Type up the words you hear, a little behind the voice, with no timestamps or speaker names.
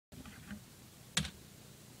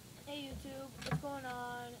Hey YouTube, what's going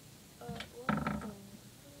on? What's going on?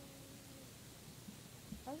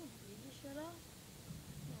 I didn't read this shut up.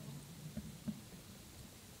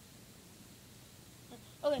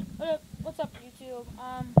 No. Okay, what's up YouTube?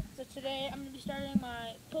 So today I'm gonna be starting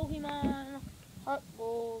my Pokemon Heart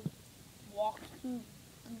Gold walkthrough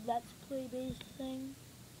Let's Play based thing.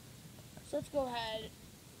 So let's go ahead,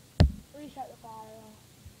 reset the file,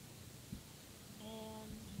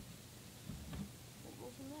 and we'll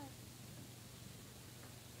go from there.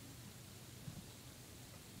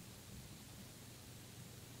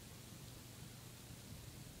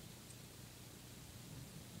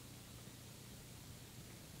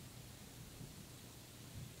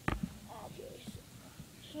 Okay, so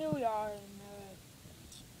here we are in, I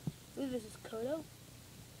believe this is Kodo.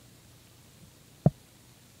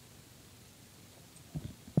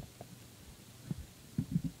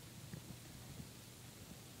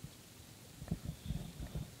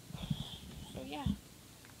 So yeah,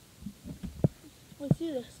 let's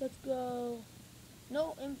do this. Let's go.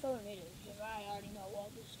 No info needed, because I already know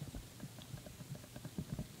all this stuff.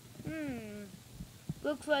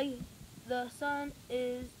 Looks like the sun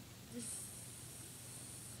is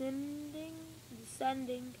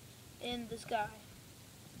descending in the sky.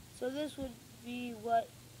 So this would be what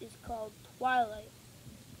is called twilight,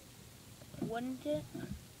 wouldn't it?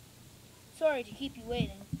 Sorry to keep you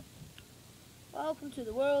waiting. Welcome to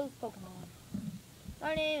the world of Pokemon.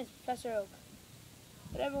 My name is Professor Oak,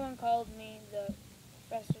 but everyone called me the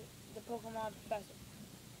Pokemon Professor.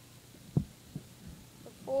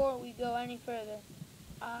 Before we go any further,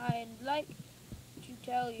 I'd like to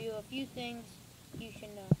tell you a few things you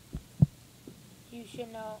should know. You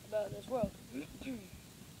should know about this world.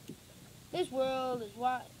 This world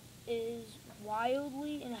is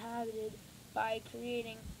wildly inhabited by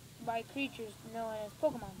creatures known as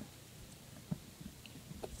Pokemon.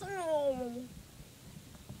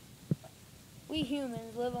 We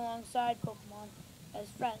humans live alongside Pokemon as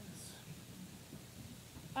friends.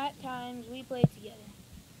 At times we play together.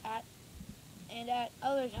 At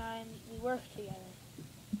other times we work together.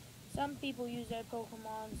 Some people use their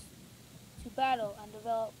Pokemons to battle and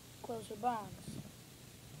develop closer bonds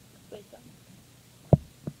with them.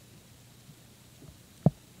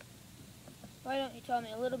 Why don't you tell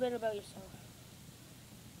me a little bit about yourself?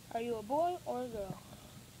 Are you a boy or a girl?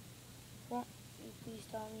 Won't you please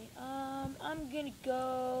tell me? I'm gonna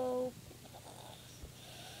go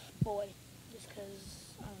boy, just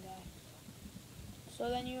 'cause I'm a guy. So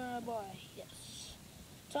then you're a boy, yes.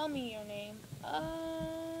 Tell me your name.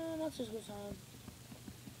 Let's just go time.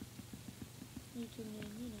 YouTube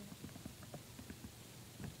name, you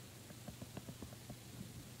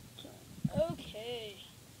know. Okay.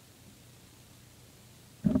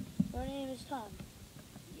 Your name is Tom.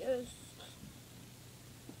 Yes.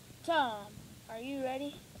 Tom, are you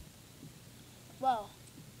ready? Well,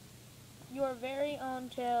 your very own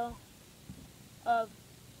tale of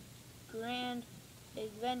grand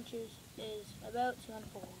adventures is about to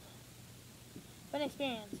unfold. Fun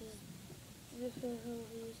experiences,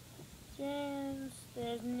 difficulties, there's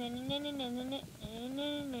don't know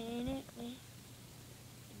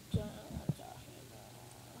what I'm talking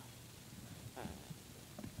about.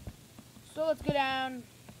 So let's go down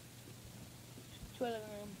to our living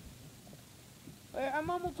room, where our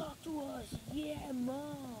mom will talk to us. Yeah,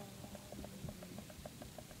 Mom.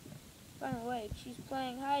 By the way, she's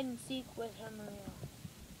playing hide and seek with her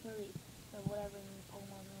Marie, or whatever the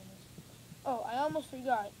Pokemon name is. Oh, I almost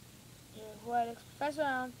forgot. Your Aquatics Professor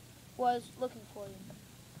Allen was looking for you.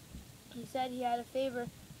 He said he had a favor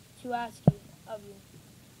to ask of you.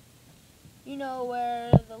 You know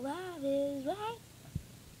where the lab is, right?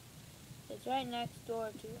 It's right next door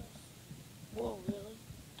to us. Whoa, really?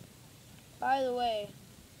 By the way,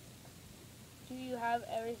 do you have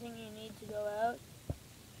everything you need to go out?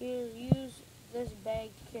 Here, use this bag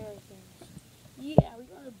to carry things. Yeah, we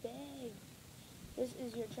got a bag. This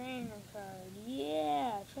is your trainer card.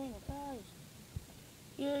 Yeah, trainer cards.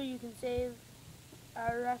 Here you can save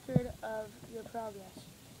a record of your progress.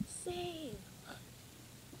 Save!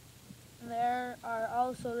 There are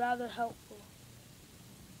also rather helpful.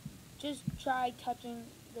 Just try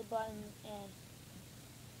touching the button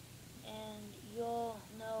and you'll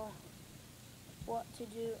know what to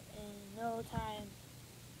do in no time.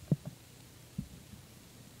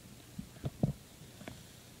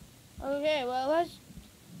 Okay, well, let's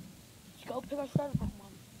go pick our starter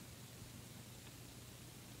Pokemon.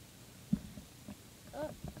 I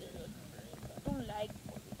don't like.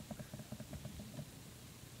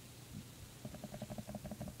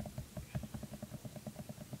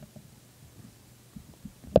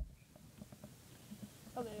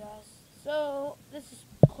 Okay, guys. So this is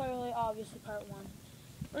clearly, obviously, part one.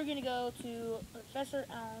 We're gonna go to Professor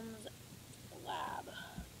Elm's lab,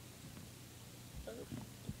 or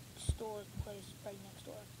store place right next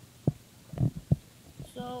door.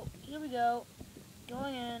 So here we go.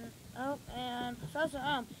 Going in. Oh, and Professor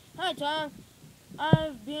Elm. Hi, Tom.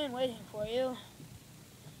 I've been waiting for you.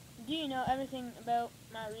 Do you know everything about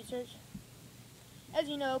my research? As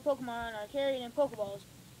you know, Pokemon are carried in Pokeballs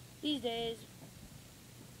these days.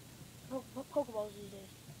 Pokeballs these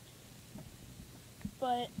days.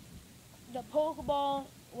 But the Pokeball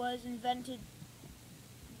was invented.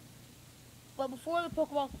 But before the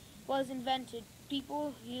Pokeball was invented,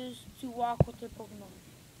 people used to walk with their Pokemon.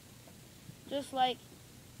 Just like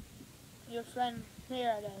your friend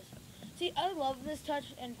Clara does. See, I love this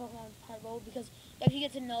touch in Pokemon Heart Gold because you actually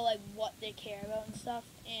get to know like what they care about and stuff,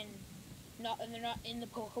 and they're not in the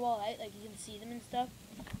Pokeball, right? Like you can see them and stuff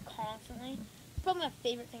constantly. It's probably my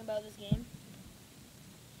favorite thing about this game,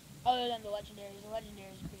 other than the legendaries. The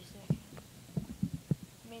legendaries are pretty sick.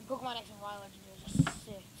 I mean, Pokemon X and Y legendaries are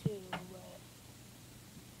sick too,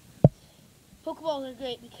 but Pokeballs are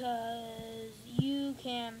great because you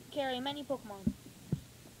can carry many Pokemon.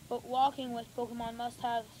 But walking with Pokemon must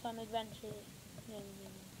have some adventure.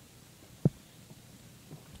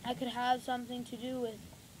 I could have something to do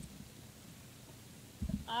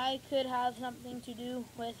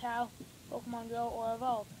with how Pokemon grow or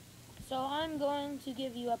evolve. So I'm going to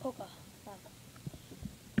give you a Pokemon.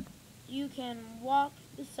 You can walk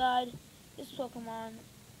beside this Pokemon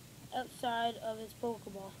outside of its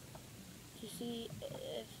Pokeball to see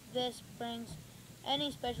if this brings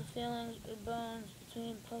any special feelings or bonds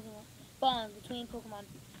between Pokemon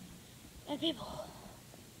and people.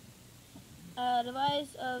 A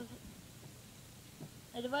device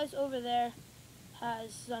over there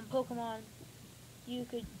has some Pokemon you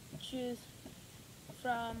could choose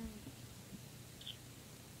from.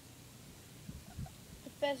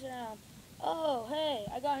 Professor Elm. Oh, hey,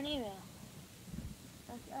 I got an email.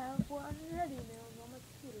 I have 400 emails on my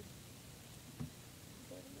computer.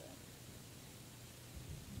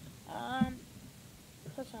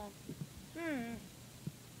 Professor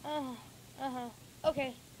Elm.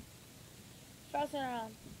 Okay. Professor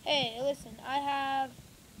Elm. Hey, listen, I have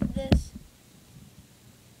this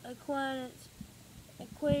acquaintance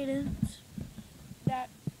that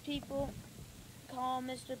people call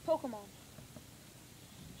Mr. Pokemon.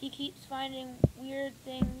 He keeps finding weird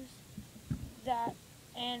things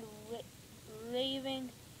and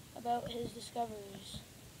raving about his discoveries.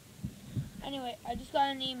 Anyway, I just got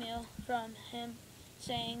an email from him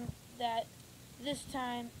saying that this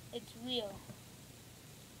time it's real.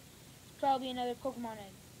 It's probably another Pokemon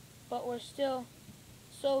egg, but we're still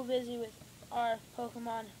so busy with our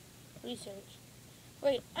Pokemon research.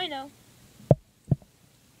 Wait, I know.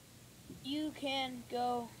 You can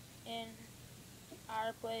go in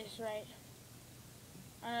our place, right?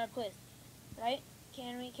 On our place, right?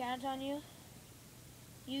 Can we count on you?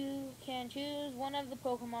 You can choose one of the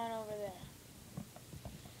Pokemon over there.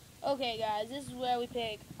 Okay, guys, this is where we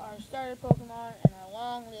pick our starter Pokemon and our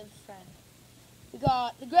long-lived friend. We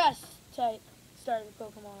got the grass type starter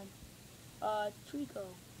Pokemon,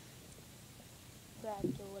 Trico, or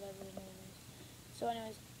whatever his name is. So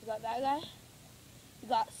anyways, we got that guy. We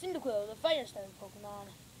got Cyndaquil, the fire starter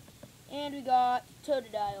Pokemon. And we got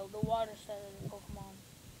Totodile, the water starter Pokemon.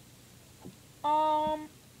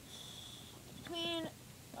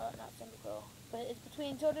 Not Cyndaquil, but it's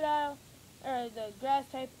between Totodile, or the grass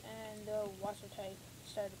type, and the water type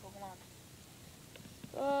starter Pokemon.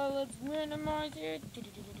 Let's randomize it.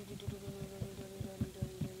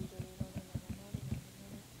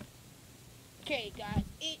 Okay, guys,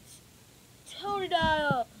 it's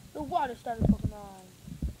Totodile, the water starter Pokemon.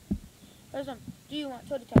 First one, do you want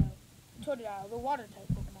Totodile, the water type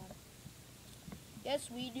Pokemon? Yes,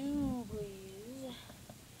 we do, please.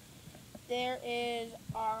 There is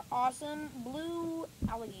our awesome blue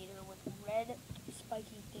alligator with red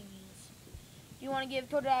spiky thingies. Do you want to give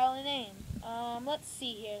Totodile a name? Let's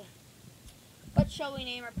see here. What shall we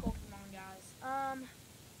name our Pokemon, guys?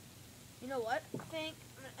 You know what? I think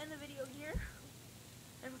I'm going to end the video here.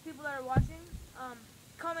 And for people that are watching,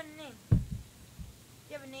 comment a name. If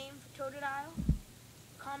you have a name for Totodile,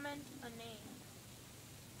 comment a name.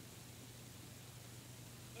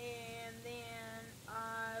 And then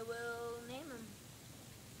I will name him.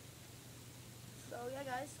 So yeah,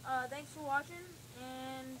 guys, thanks for watching,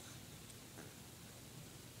 and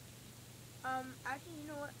actually, you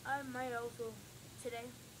know what, I might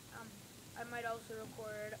also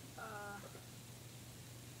record a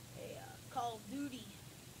Call of Duty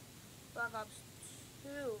Black Ops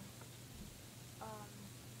 2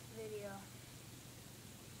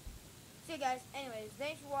 Okay, guys. Anyways,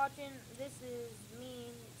 thanks for watching. This is me